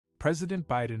President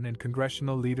Biden and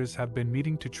congressional leaders have been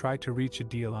meeting to try to reach a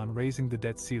deal on raising the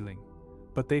debt ceiling,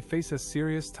 but they face a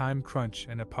serious time crunch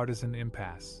and a partisan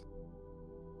impasse.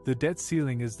 The debt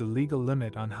ceiling is the legal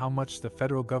limit on how much the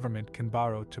federal government can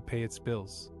borrow to pay its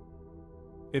bills.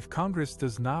 If Congress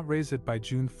does not raise it by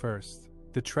June 1st,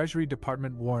 the Treasury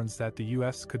Department warns that the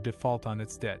U.S. could default on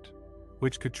its debt,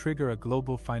 which could trigger a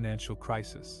global financial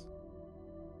crisis.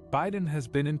 Biden has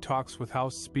been in talks with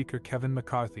House Speaker Kevin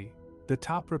McCarthy, the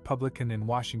top Republican in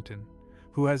Washington,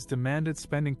 who has demanded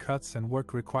spending cuts and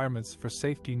work requirements for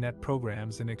safety net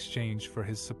programs in exchange for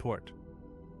his support.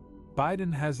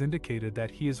 Biden has indicated that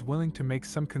he is willing to make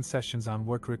some concessions on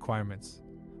work requirements,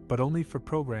 but only for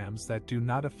programs that do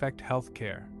not affect health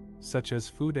care, such as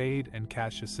food aid and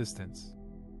cash assistance.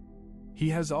 He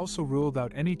has also ruled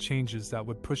out any changes that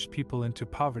would push people into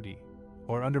poverty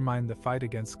or undermine the fight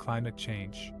against climate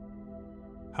change.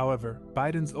 However,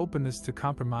 Biden's openness to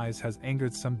compromise has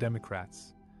angered some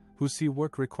Democrats, who see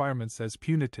work requirements as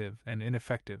punitive and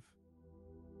ineffective.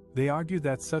 They argue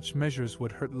that such measures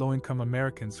would hurt low-income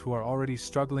Americans who are already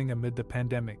struggling amid the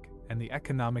pandemic and the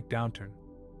economic downturn.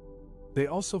 They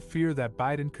also fear that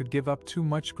Biden could give up too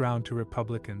much ground to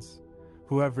Republicans,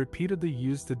 who have repeatedly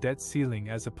used the debt ceiling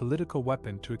as a political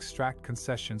weapon to extract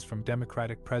concessions from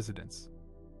Democratic presidents.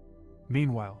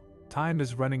 Meanwhile, time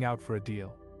is running out for a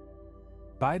deal.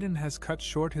 Biden has cut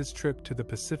short his trip to the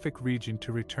Pacific region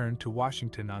to return to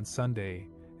Washington on Sunday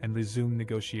and resume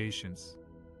negotiations.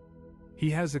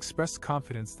 He has expressed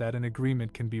confidence that an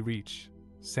agreement can be reached,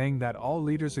 saying that all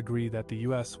leaders agree that the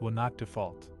U.S. will not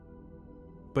default.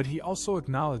 But he also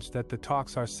acknowledged that the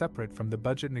talks are separate from the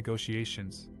budget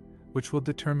negotiations, which will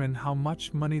determine how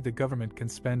much money the government can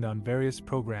spend on various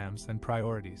programs and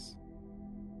priorities.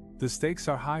 The stakes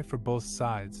are high for both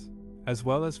sides, as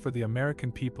well as for the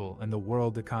American people and the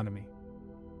world economy.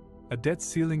 A debt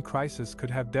ceiling crisis could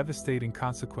have devastating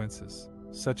consequences,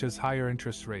 such as higher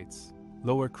interest rates,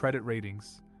 lower credit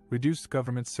ratings, reduced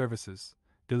government services,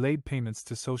 delayed payments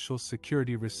to Social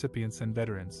Security recipients and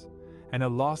veterans, and a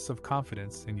loss of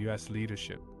confidence in U.S.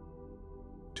 leadership.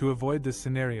 To avoid this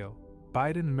scenario,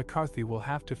 Biden and McCarthy will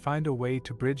have to find a way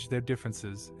to bridge their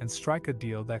differences and strike a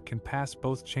deal that can pass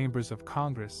both chambers of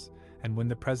Congress and win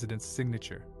the president's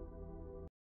signature.